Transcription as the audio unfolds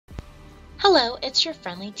Hello, it's your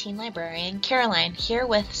friendly teen librarian, Caroline, here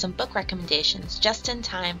with some book recommendations just in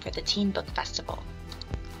time for the Teen Book Festival.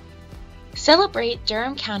 Celebrate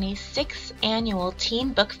Durham County's 6th annual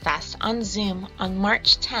Teen Book Fest on Zoom on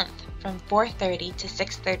March 10th from 4:30 to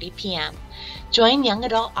 6:30 p.m. Join young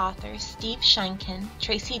adult authors Steve Sheinkin,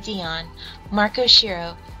 Tracy Deonn,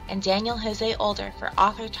 Oshiro, and Daniel José Older for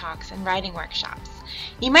author talks and writing workshops.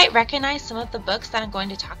 You might recognize some of the books that I'm going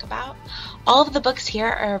to talk about. All of the books here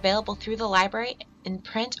are available through the library in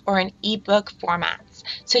print or in ebook formats,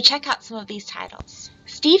 so check out some of these titles.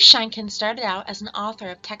 Steve Sheinkin started out as an author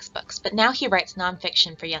of textbooks, but now he writes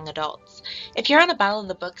nonfiction for young adults. If you're on a Battle of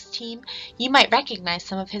the Books team, you might recognize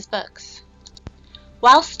some of his books.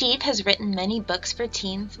 While Steve has written many books for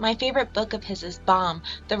teens, my favorite book of his is Bomb,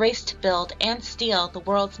 The Race to Build and Steal the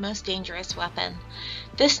World's Most Dangerous Weapon.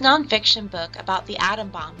 This nonfiction book about the atom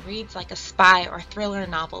bomb reads like a spy or thriller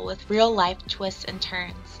novel with real-life twists and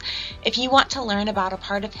turns. If you want to learn about a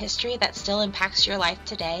part of history that still impacts your life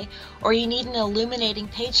today, or you need an illuminating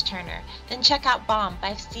page-turner, then check out Bomb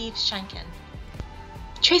by Steve Sheinkin.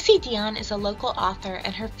 Tracy Deonn is a local author,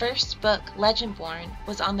 and her first book, Legendborn,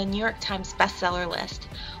 was on the New York Times bestseller list.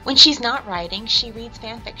 When she's not writing, she reads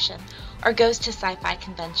fanfiction or goes to sci-fi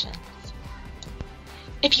conventions.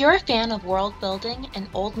 If you're a fan of world building and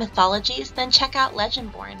old mythologies, then check out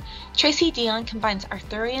Legendborn. Tracy Deonn combines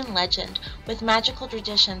Arthurian legend with magical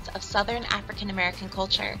traditions of Southern African American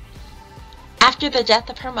culture. After the death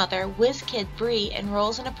of her mother, whiz kid Bree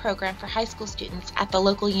enrolls in a program for high school students at the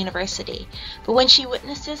local university. But when she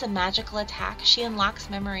witnesses a magical attack, she unlocks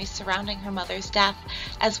memories surrounding her mother's death,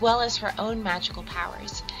 as well as her own magical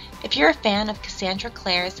powers. If you're a fan of Cassandra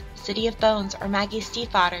Clare's City of Bones or Maggie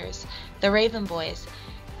Stiefvater's The Raven Boys,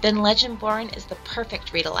 then Legendborn is the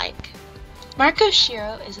perfect read-alike.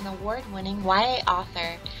 Oshiro is an award-winning YA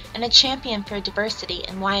author and a champion for diversity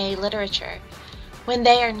in YA literature. When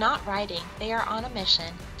they are not writing, they are on a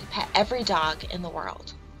mission to pet every dog in the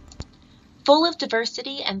world. Full of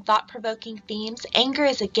diversity and thought-provoking themes, Anger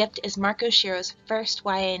is a Gift is Oshiro's first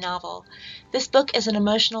YA novel. This book is an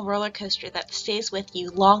emotional roller coaster that stays with you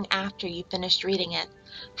long after you've finished reading it.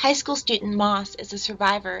 High school student Moss is a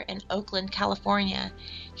survivor in Oakland, California.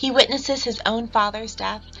 He witnesses his own father's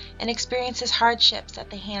death and experiences hardships at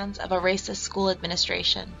the hands of a racist school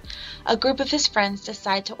administration. A group of his friends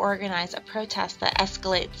decide to organize a protest that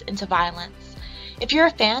escalates into violence. If you're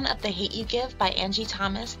a fan of The Hate U Give by Angie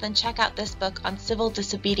Thomas, then check out this book on civil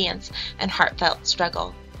disobedience and heartfelt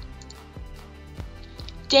struggle.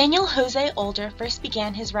 Daniel José Older first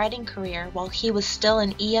began his writing career while he was still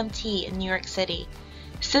an EMT in New York City.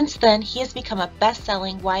 Since then, he has become a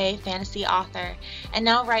best-selling YA fantasy author and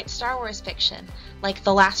now writes Star Wars fiction, like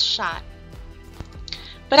The Last Shot.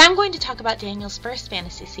 But I'm going to talk about Daniel's first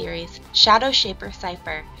fantasy series, Shadow Shaper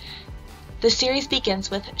Cypher. The series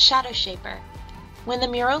begins with Shadow Shaper. When the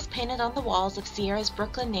murals painted on the walls of Sierra's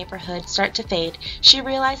Brooklyn neighborhood start to fade, she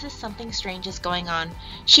realizes something strange is going on.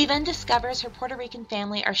 She then discovers her Puerto Rican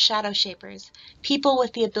family are shadow shapers, people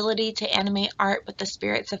with the ability to animate art with the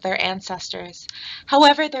spirits of their ancestors.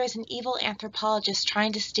 However, there is an evil anthropologist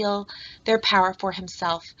trying to steal their power for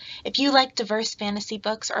himself. If you like diverse fantasy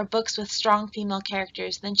books or books with strong female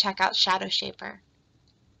characters, then check out Shadow Shaper.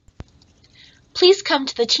 Please come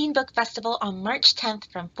to the Teen Book Festival on March 10th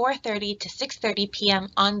from 4:30 to 6:30 p.m.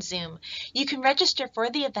 on Zoom. You can register for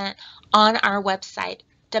the event on our website,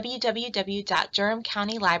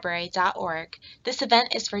 www.durhamcountylibrary.org. This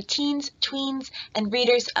event is for teens, tweens, and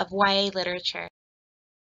readers of YA literature.